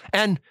now.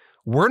 And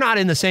we're not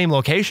in the same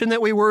location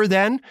that we were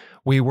then.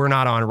 We were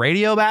not on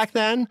radio back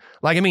then.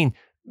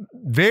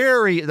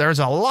 There's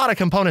a lot of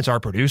components.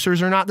 Our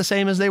producers are not the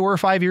same as they were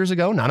 5 years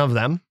ago. None of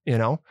them,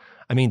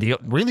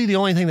 really the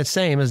only thing that's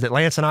same is that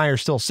Lance and I are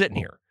still sitting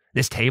here.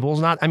 This table's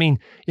not,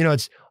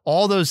 it's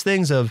all those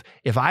things of,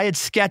 if I had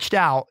sketched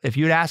out, if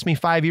you'd asked me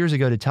 5 years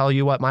ago to tell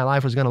you what my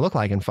life was going to look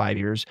like in 5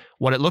 years,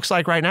 what it looks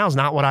like right now is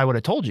not what I would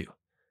have told you.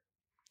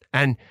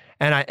 And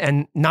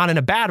not in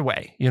a bad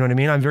way. You know what I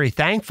mean? I'm very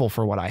thankful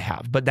for what I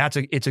have, but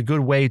it's a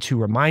good way to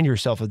remind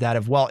yourself of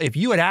that, well, if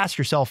you had asked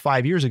yourself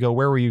 5 years ago,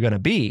 where were you going to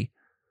be?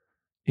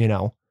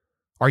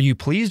 Are you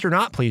pleased or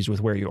not pleased with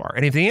where you are?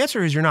 And if the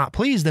answer is you're not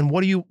pleased, then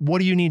what do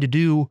you need to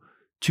do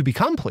to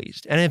become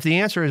pleased? And if the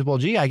answer is, well,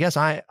 gee, I guess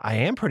I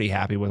am pretty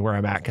happy with where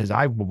I'm at, because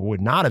I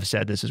would not have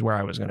said this is where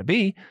I was going to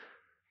be,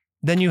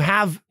 then you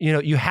have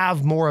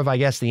more of, I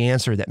guess, the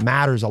answer that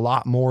matters a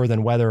lot more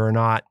than whether or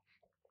not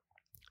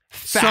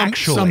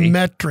factually some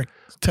metric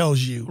tells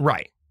you.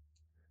 Right.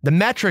 The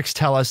metrics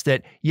tell us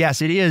that,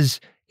 yes, it is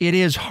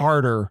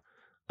harder,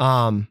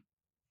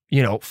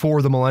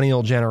 for the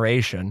millennial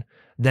generation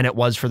than it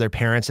was for their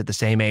parents at the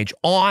same age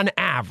on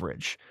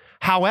average.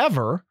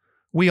 However,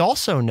 we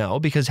also know,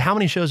 because how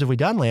many shows have we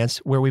done, Lance,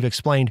 where we've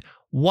explained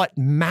what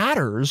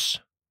matters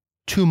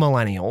to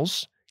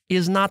millennials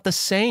is not the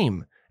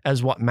same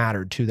as what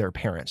mattered to their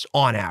parents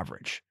on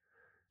average.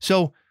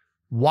 So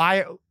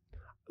why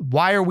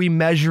are we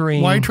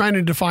measuring? Why are you trying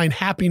to define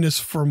happiness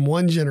from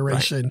one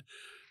generation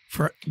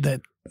for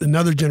that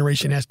another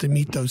generation has to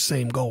meet those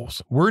same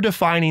goals? We're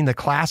defining the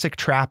classic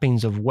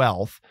trappings of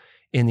wealth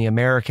in the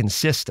American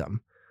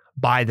system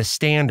by the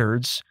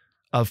standards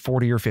of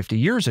 40 or 50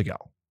 years ago.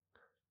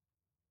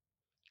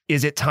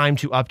 Is it time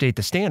to update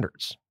the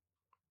standards?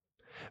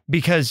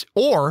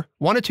 Or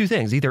one of two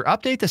things, either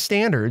update the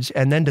standards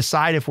and then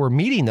decide if we're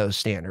meeting those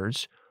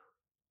standards,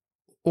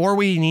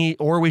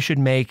 we should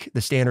make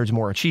the standards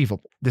more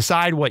achievable.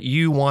 Decide what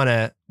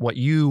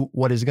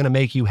is going to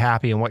make you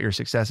happy and what your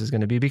success is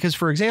going to be. Because,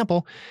 for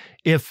example,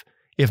 if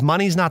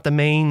money's not the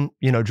main,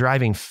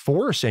 driving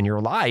force in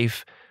your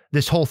life,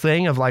 this whole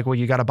thing of like, well,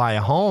 you got to buy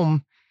a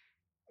home.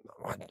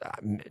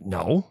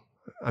 No,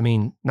 I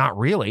mean, not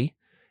really.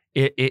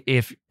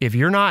 If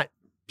you're not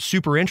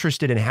super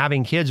interested in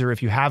having kids, or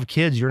if you have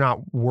kids, you're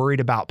not worried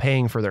about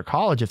paying for their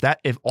college.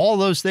 If all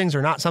those things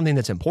are not something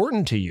that's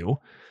important to you,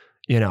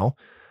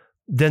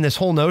 then this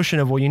whole notion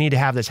of, well, you need to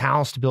have this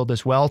house to build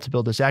this wealth, to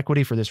build this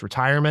equity for this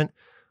retirement.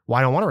 Well,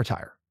 I don't want to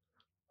retire.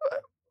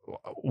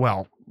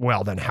 Well,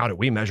 then how do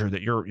we measure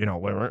that you're,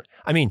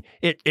 I mean,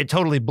 it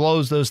totally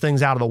blows those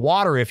things out of the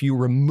water if you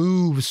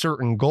remove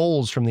certain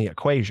goals from the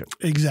equation.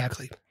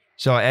 Exactly.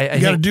 So you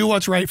got to do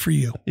what's right for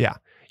you. Yeah.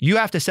 You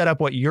have to set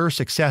up what your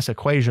success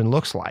equation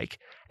looks like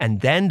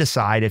and then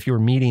decide if you're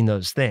meeting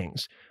those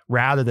things,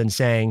 rather than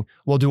saying,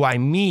 well, do I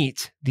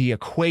meet the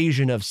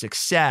equation of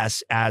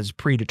success as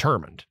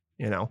predetermined?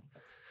 Well,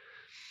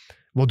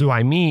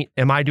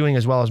 am I doing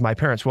as well as my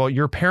parents? Well,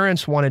 your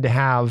parents wanted to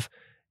have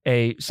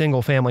a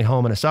single family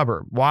home in a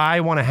suburb. Why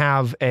want to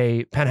have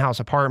a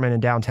penthouse apartment in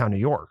downtown New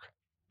York?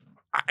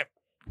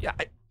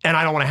 And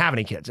I don't want to have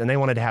any kids. And they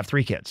wanted to have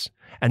 3 kids.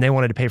 And they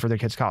wanted to pay for their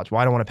kids' college. Well,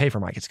 I don't want to pay for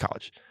my kids'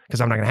 college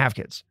because I'm not going to have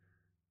kids.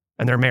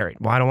 And they're married.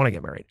 Well, I don't want to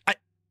get married.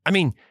 I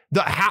mean,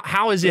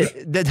 how is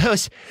it that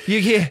those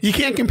you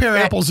can't compare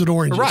apples and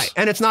oranges, right?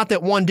 And it's not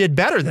that one did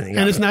better than the other,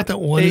 and it's not that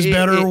one is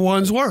better or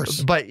one's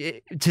worse. But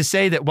to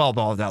say that, well,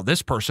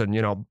 this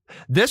person,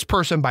 this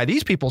person by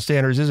these people's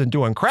standards isn't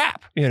doing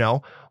crap,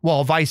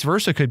 well, vice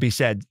versa could be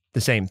said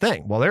the same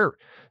thing. Well,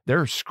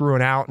 they're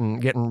screwing out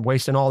and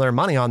wasting all their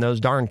money on those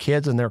darn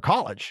kids and their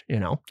college,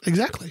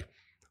 Exactly.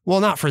 Well,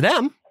 not for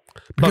them,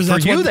 because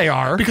but for you they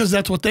are, because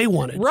that's what they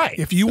wanted, right?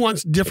 If you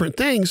want different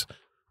things,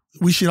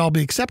 we should all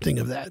be accepting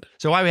of that.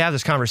 So why we have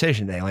this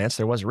conversation today, Lance?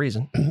 There was a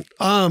reason.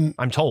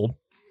 I'm told.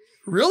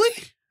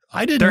 Really?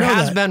 I didn't know that. There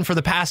has been for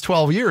the past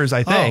 12 years,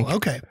 I think. Oh,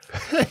 okay.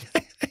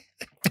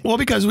 Well,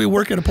 because we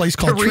work at a place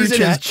called TrueChat. The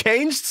reason has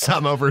changed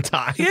some over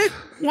time.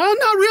 Well,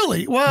 not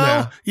really.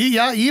 Well,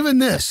 yeah, even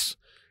this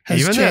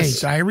has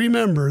changed. I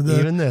remember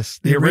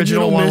the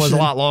original one was a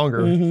lot longer.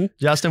 Mm-hmm.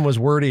 Justin was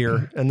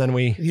wordier, and then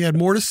he had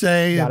more to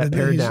say. Got it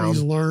pared down.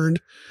 He's learned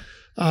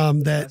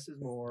that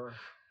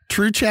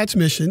TrueChat's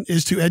mission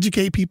is to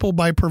educate people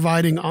by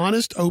providing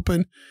honest,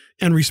 open,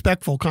 and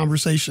respectful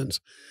conversations.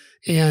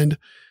 And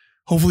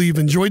hopefully you've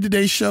enjoyed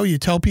today's show. You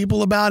tell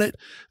people about it.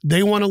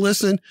 They want to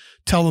listen.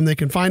 Tell them they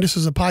can find us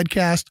as a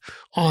podcast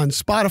on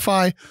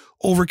Spotify,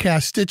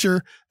 Overcast,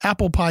 Stitcher,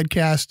 Apple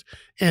Podcast,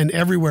 and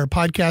everywhere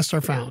podcasts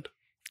are found.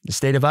 The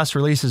State of Us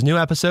releases new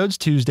episodes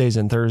Tuesdays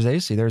and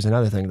Thursdays. See, there's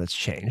another thing that's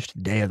changed.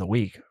 Day of the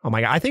week. Oh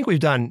my God. I think we've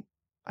done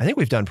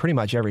pretty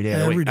much every day of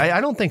the week. I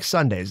don't think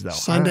Sundays, though.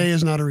 Sunday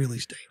is not a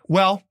release date.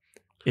 Well,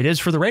 it is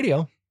for the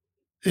radio.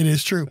 It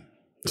is true.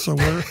 So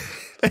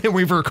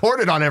we've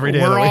recorded on every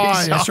day of the week.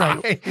 That's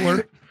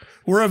right.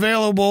 We're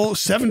available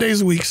 7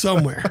 days a week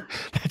somewhere.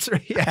 That's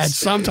right. Yes. At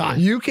some time.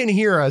 You can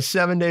hear us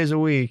 7 days a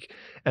week.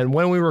 And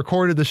when we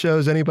recorded the show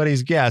is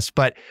anybody's guess.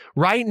 But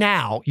right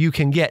now, you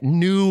can get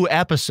new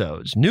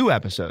episodes,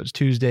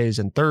 Tuesdays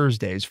and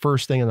Thursdays,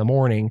 first thing in the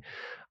morning,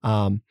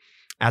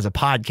 as a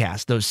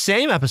podcast. Those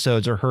same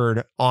episodes are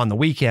heard on the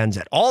weekends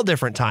at all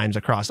different times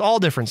across all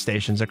different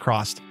stations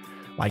across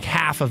like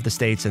half of the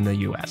states in the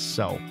U.S.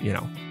 So,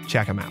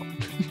 check them out.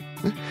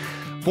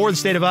 For The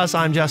State of Us,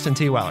 I'm Justin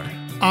T. Weller.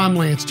 I'm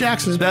Lance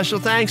Jackson. Special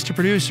thanks to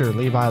producer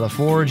Levi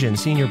LaForge and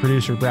senior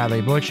producer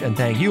Bradley Butch. And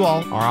thank you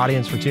all, our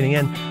audience, for tuning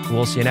in.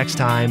 We'll see you next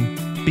time.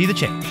 Be the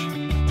change.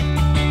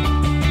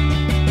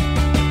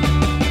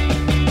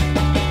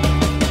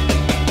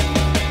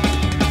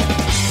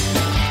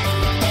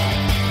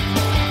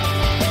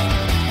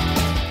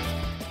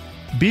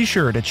 Be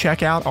sure to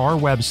check out our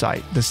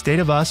website,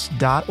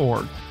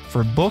 thestateofus.org,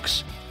 for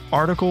books,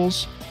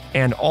 articles,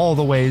 and all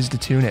the ways to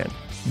tune in.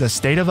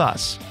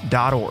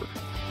 thestateofus.org.